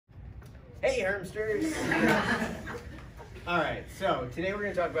Hey, Hermsters! All right, so today we're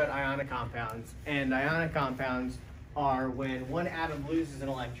going to talk about ionic compounds. And ionic compounds are when one atom loses an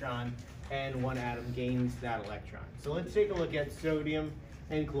electron and one atom gains that electron. So let's take a look at sodium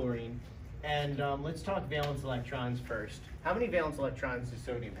and chlorine. And let's talk valence electrons first. How many valence electrons does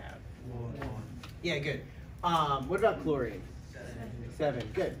sodium have? 1. Yeah, good. What about chlorine? 7.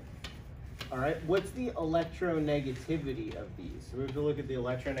 Good. All right, what's the electronegativity of these? So we have to look at the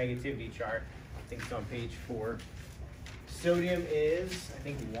electronegativity chart. I think it's on page 4. Sodium is, I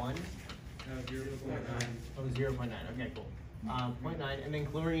think, 1. 0.9. Oh, 0.9. Okay, cool. 0.9. And then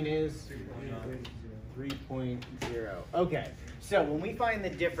chlorine is 3.0. Okay, so when we find the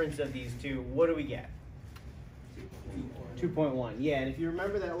difference of these two, what do we get? 2.1. Yeah, and if you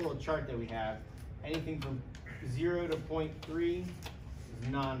remember that little chart that we have, anything from 0 to 0.3 is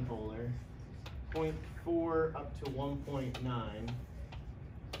nonpolar. 0.4 up to 1.9,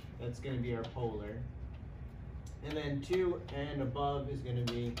 that's going to be our polar. And then 2 and above is going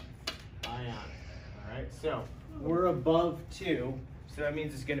to be ionic. All right, so we're above 2, so that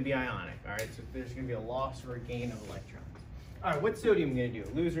means it's going to be ionic. All right, so there's going to be a loss or a gain of electrons. All right, what's sodium going to do?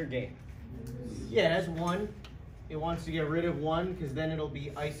 Lose or gain? Yeah, it has 1. It wants to get rid of 1 because then it'll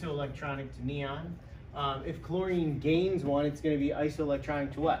be isoelectronic to neon. If chlorine gains 1, it's going to be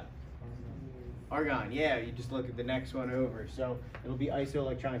isoelectronic to what? Argon. Yeah, you just look at the next one over. So it'll be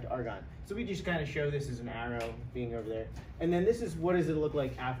isoelectronic to argon. So we just kind of show this as an arrow being over there. And then this is what does it look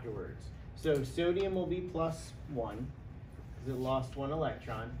like afterwards. So sodium will be +1 because it lost 1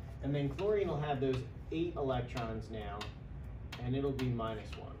 electron. And then chlorine will have those 8 electrons now, and it'll be -1.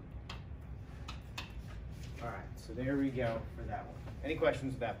 All right, so there we go for that one. Any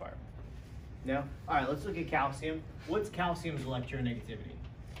questions with that part? No? All right, let's look at calcium. What's calcium's electronegativity?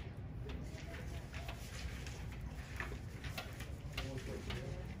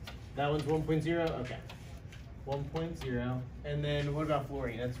 That one's 1.0? Okay. 1.0. And then what about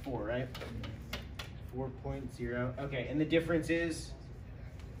fluorine? That's 4, right? 4.0. Okay, and the difference is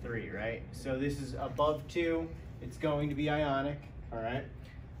 3, right? So this is above 2. It's going to be ionic, all right?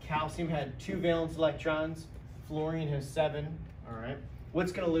 Calcium had 2 valence electrons. Fluorine has 7, all right?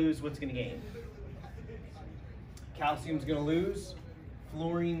 What's going to lose? What's going to gain? Calcium's going to lose.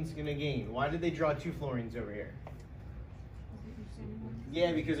 Fluorine's going to gain. Why did they draw 2 fluorines over here?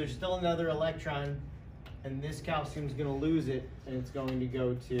 Yeah, because there's still another electron, and this calcium's going to lose it, and it's going to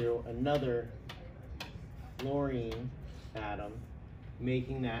go to another fluorine atom,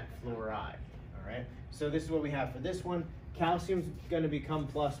 making that fluoride. All right. So this is what we have for this one. Calcium's going to become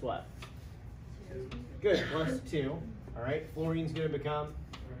plus what? Good, +2. All right. Fluorine's going to become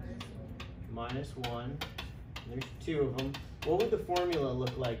 -1. There's 2 of them. What would the formula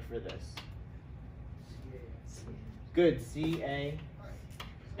look like for this? Good, CaF2.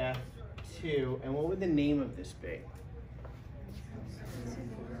 And what would the name of this be?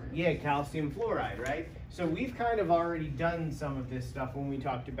 Yeah, calcium fluoride, right? So we've kind of already done some of this stuff when we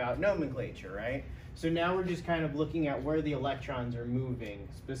talked about nomenclature, right? So now we're just kind of looking at where the electrons are moving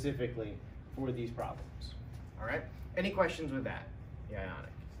specifically for these problems. All right? Any questions with that? The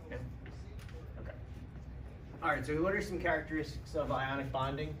ionic? Yeah? Okay. All right, so what are some characteristics of ionic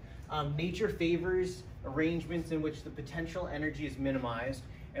bonding? Nature favors arrangements in which the potential energy is minimized,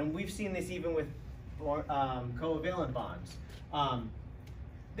 and we've seen this even with covalent bonds.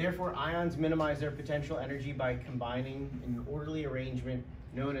 Therefore, ions minimize their potential energy by combining in an orderly arrangement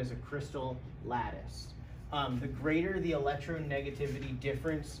known as a crystal lattice. The greater the electronegativity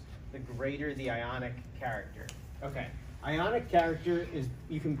difference, the greater the ionic character. Okay, ionic character is,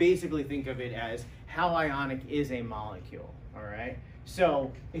 you can basically think of it as how ionic is a molecule, all right?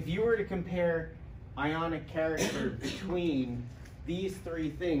 So if you were to compare ionic character between these 3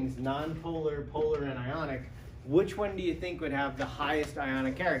 things, nonpolar, polar, and ionic, which one do you think would have the highest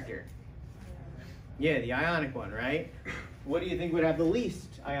ionic character? Yeah, the ionic one, right? What do you think would have the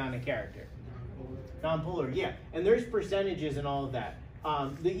least ionic character? Nonpolar, yeah. And there's percentages and all of that.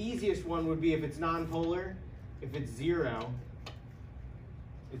 The easiest one would be if it's nonpolar, if it's 0,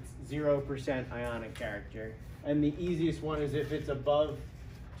 it's 0% ionic character. And the easiest one is if it's above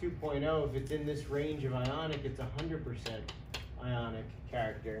 2.0, if it's in this range of ionic, it's 100% ionic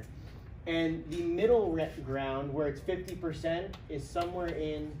character. And the middle ground, where it's 50%, is somewhere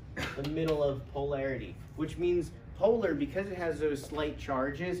in the middle of polarity, which means polar, because it has those slight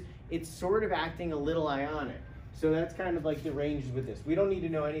charges, it's sort of acting a little ionic. So that's kind of like the ranges with this. We don't need to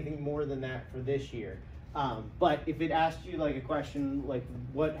know anything more than that for this year. But if it asked you like a question like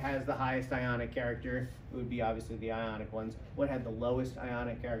what has the highest ionic character, it would be obviously the ionic ones. What had the lowest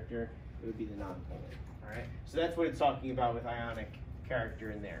ionic character, it would be the nonpolar. All right. So that's what it's talking about with ionic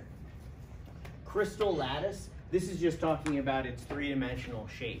character in there. Crystal lattice, this is just talking about its three-dimensional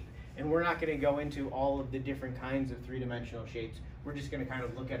shape. And we're not going to go into all of the different kinds of three-dimensional shapes. We're just going to kind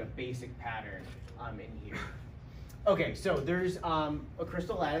of look at a basic pattern in here. Okay, so there's a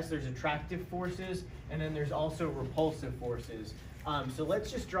crystal lattice, there's attractive forces, and then there's also repulsive forces. So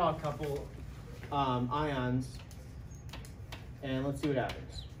let's just draw a couple ions, and let's see what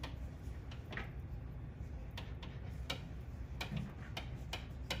happens.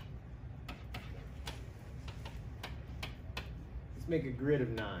 Let's make a grid of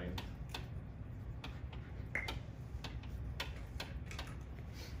 9.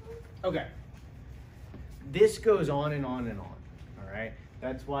 Okay. This goes on and on and on. All right.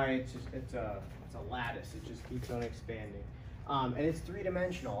 That's why it's a lattice. It just keeps on expanding, and it's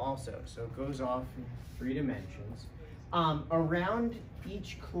three-dimensional also. So it goes off in 3 dimensions. Around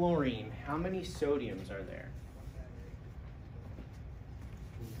each chlorine, how many sodiums are there?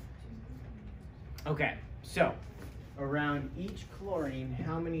 Okay. So around each chlorine,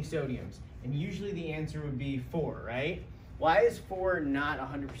 how many sodiums? And usually the answer would be 4, right? Why is 4 not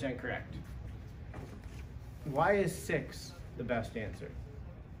 100% correct? Why is 6 the best answer?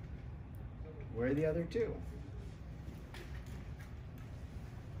 Where are the other 2?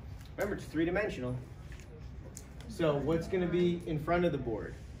 Remember, it's 3-dimensional. So what's going to be in front of the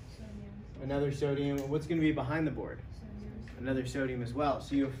board? Sodium. Another sodium. What's going to be behind the board? Sodium. Another sodium as well.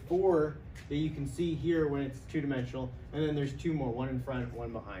 So you have 4 that you can see here when it's 2-dimensional, and then there's 2 more, one in front,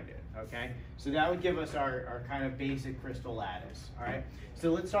 one behind it. Okay, so that would give us our kind of basic crystal lattice. All right,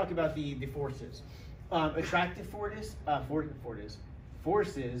 so let's talk about the forces. Attractive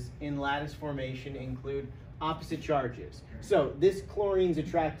forces in lattice formation include opposite charges. So this chlorine's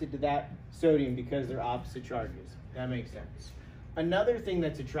attracted to that sodium because they're opposite charges. That makes sense. Another thing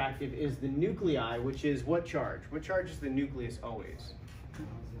that's attractive is the nuclei, which is what charge? What charge is the nucleus always?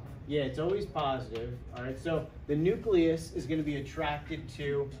 Yeah, it's always positive. All right, so the nucleus is going to be attracted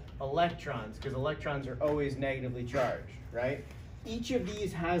to electrons because electrons are always negatively charged, right? Each of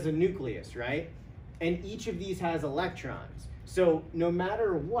these has a nucleus, right? And each of these has electrons. So no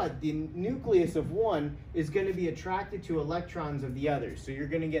matter what, the nucleus of one is going to be attracted to electrons of the other. So you're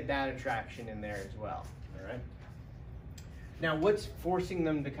going to get that attraction in there as well, all right? Now, what's forcing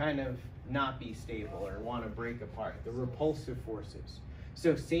them to kind of not be stable or want to break apart? The repulsive forces.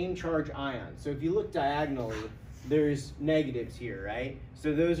 So same charge ions. So if you look diagonally, there's negatives here, right?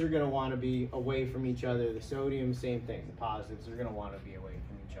 So those are going to want to be away from each other. The sodium, same thing. The positives are going to want to be away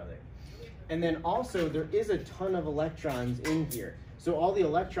from each other. And then also there is a ton of electrons in here. So all the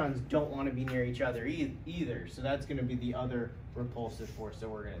electrons don't want to be near each other either. So that's going to be the other repulsive force that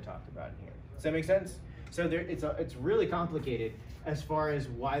we're going to talk about here. Does that make sense? So it's really complicated as far as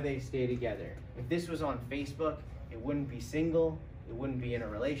why they stay together. If this was on Facebook, it wouldn't be single. It wouldn't be in a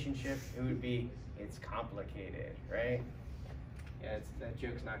relationship. It would be, it's complicated, right? Yeah, that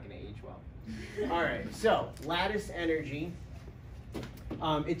joke's not going to age well. All right, so lattice energy.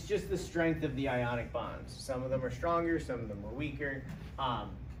 It's just the strength of the ionic bonds. Some of them are stronger, some of them are weaker.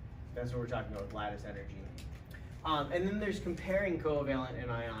 That's what we're talking about with lattice energy. And then there's comparing covalent and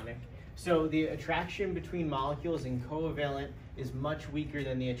ionic. So the attraction between molecules in covalent is much weaker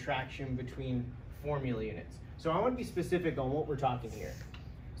than the attraction between formula units. So I want to be specific on what we're talking here.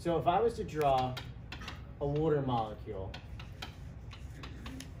 So if I was to draw a water molecule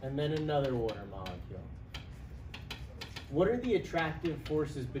and then another water molecule, what are the attractive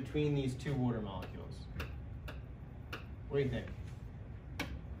forces between these 2 water molecules? What do you think?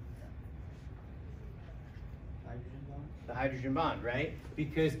 Hydrogen bond? The hydrogen bond, right?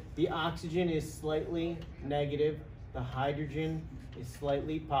 Because the oxygen is slightly negative, the hydrogen is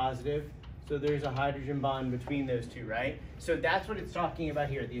slightly positive, so there's a hydrogen bond between those 2, right? So that's what it's talking about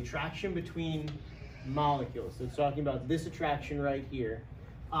here, the attraction between molecules. So it's talking about this attraction right here.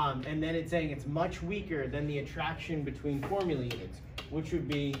 And then it's saying it's much weaker than the attraction between formula units, which would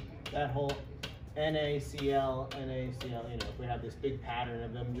be that whole NaCl, NaCl, you know, if we have this big pattern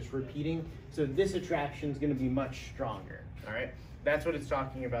of them just repeating. So this attraction is going to be much stronger, all right? That's what it's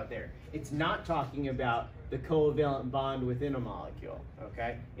talking about there. It's not talking about the covalent bond within a molecule,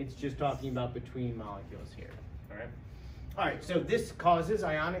 okay? It's just talking about between molecules here, all right? All right, so this causes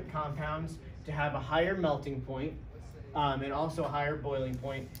ionic compounds to have a higher melting point, and also a higher boiling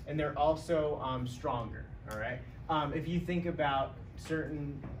point, and they're also stronger, all right? If you think about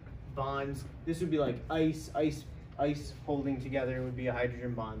certain bonds, this would be like ice holding together would be a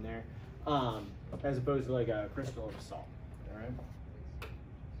hydrogen bond there, as opposed to like a crystal of salt, all right?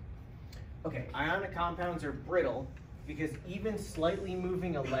 Okay, ionic compounds are brittle because even slightly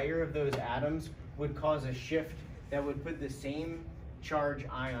moving a layer of those atoms would cause a shift that would put the same charge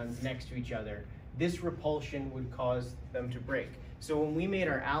ions next to each other, this repulsion would cause them to break. So when we made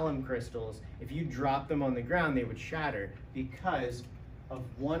our alum crystals, if you drop them on the ground, they would shatter because of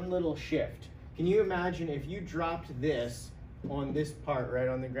one little shift. Can you imagine if you dropped this on this part right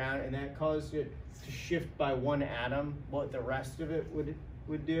on the ground and that caused it to shift by one atom, what the rest of it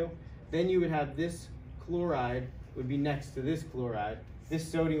would do? Then you would have this chloride would be next to this chloride, this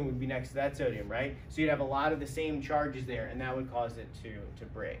sodium would be next to that sodium, right? So you'd have a lot of the same charges there, and that would cause it to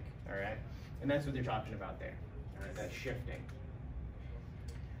break, all right? And that's what they're talking about there, all right, that shifting.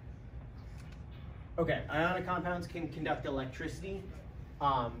 Okay, ionic compounds can conduct electricity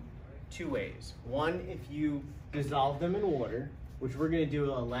two ways. One, if you dissolve them in water, which we're going to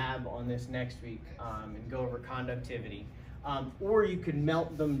do a lab on this next week and go over conductivity, or you could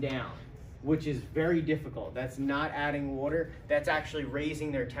melt them down, which is very difficult. That's not adding water, that's actually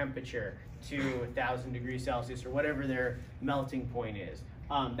raising their temperature to 1,000 degrees Celsius or whatever their melting point is.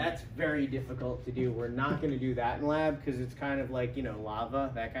 That's very difficult to do. We're not going to do that in lab because it's kind of like, you know,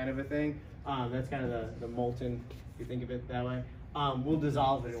 lava, that kind of a thing. That's kind of the molten, if you think of it that way. We'll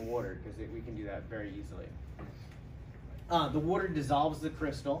dissolve it in water because we can do that very easily. The water dissolves the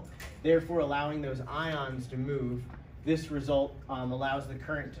crystal, therefore allowing those ions to move. This result allows the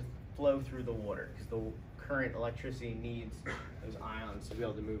current to flow through the water because the current electricity needs those ions to be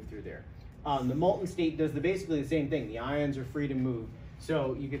able to move through there. The molten state does basically the same thing. The ions are free to move,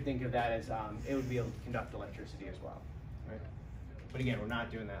 so you could think of that as it would be able to conduct electricity as well. Right? But again, we're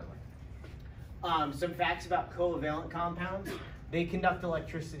not doing that. Some facts about covalent compounds. They conduct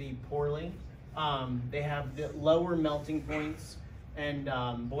electricity poorly. They have the lower melting points and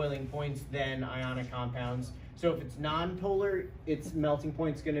boiling points than ionic compounds. So if it's nonpolar, its melting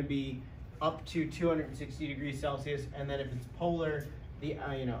point is going to be up to 260 degrees Celsius, and then if it's polar,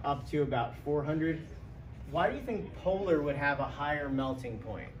 up to about 400. Why do you think polar would have a higher melting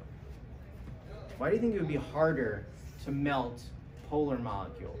point? Why do you think it would be harder to melt polar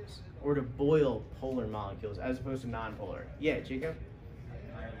molecules or to boil polar molecules as opposed to nonpolar? Yeah, Jacob?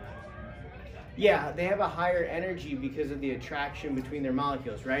 Yeah, they have a higher energy because of the attraction between their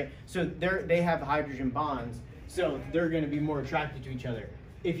molecules, right? So they have hydrogen bonds, so they're going to be more attracted to each other.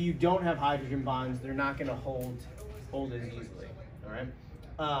 If you don't have hydrogen bonds, they're not going to hold as easily, all right?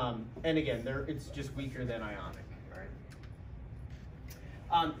 And again, it's just weaker than ionic, all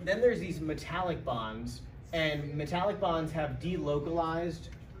right? Then there's these metallic bonds, and metallic bonds have delocalized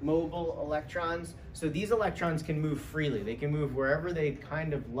mobile electrons. So these electrons can move freely. They can move wherever they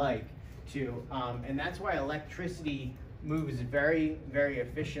kind of like to, and that's why electricity moves very, very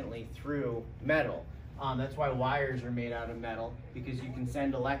efficiently through metal. That's why wires are made out of metal, because you can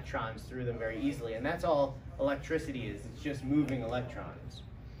send electrons through them very easily, and that's all electricity is. It's just moving electrons.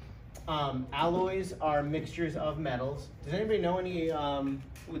 Alloys are mixtures of metals. Does anybody know any,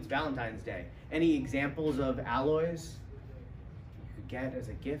 it's Valentine's Day, any examples of alloys you could get as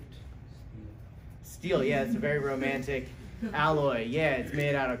a gift? Steel, yeah, it's a very romantic alloy. Yeah, it's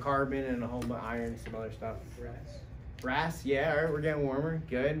made out of carbon and a whole bunch of iron, some other stuff. Brass, yeah, all right, we're getting warmer.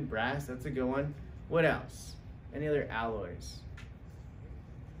 Good, brass, that's a good one. What else? Any other alloys?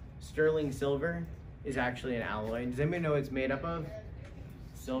 Sterling silver is actually an alloy. Does anybody know what it's made up of?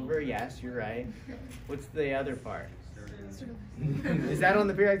 Silver, yes, you're right. What's the other part? Is that on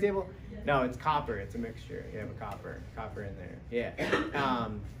the periodic table? No, it's copper. It's a mixture. You have a copper in there. Yeah.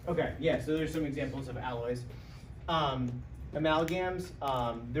 Okay, yeah, so there's some examples of alloys. Amalgams,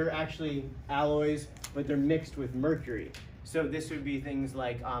 they're actually alloys, but they're mixed with mercury. So this would be things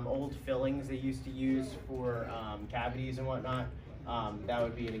like old fillings they used to use for cavities and whatnot. That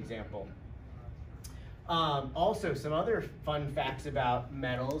would be an example. Also, some other fun facts about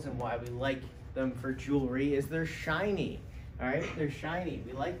metals and why we like them for jewelry is they're shiny. All right, they're shiny.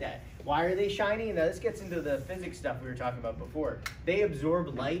 We like that. Why are they shiny? Now this gets into the physics stuff we were talking about before. They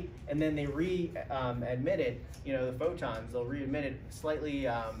absorb light and then they re-emit it. You know, the photons, they'll re-emit it slightly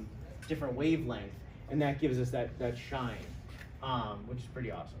different wavelength, and that gives us that shine, which is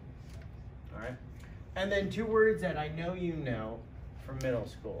pretty awesome. All right, and then two words that I know you know from middle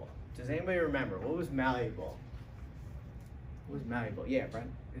school. Does anybody remember? What was malleable? What was malleable? Yeah, Brent?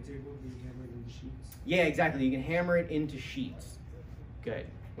 It's able to be hammered into sheets. Yeah, exactly. You can hammer it into sheets. Good.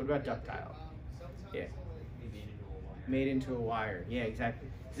 What about ductile? Yeah. Made into a wire. Yeah, exactly.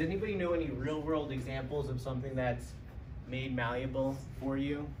 Does anybody know any real-world examples of something that's made malleable for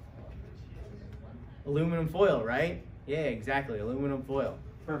you? Aluminum foil, right? Yeah, exactly. Aluminum foil.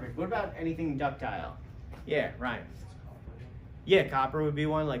 Perfect. What about anything ductile? Yeah, Ryan. Yeah, copper would be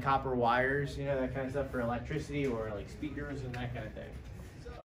one, like copper wires, you know, that kind of stuff for electricity or like speakers and that kind of thing.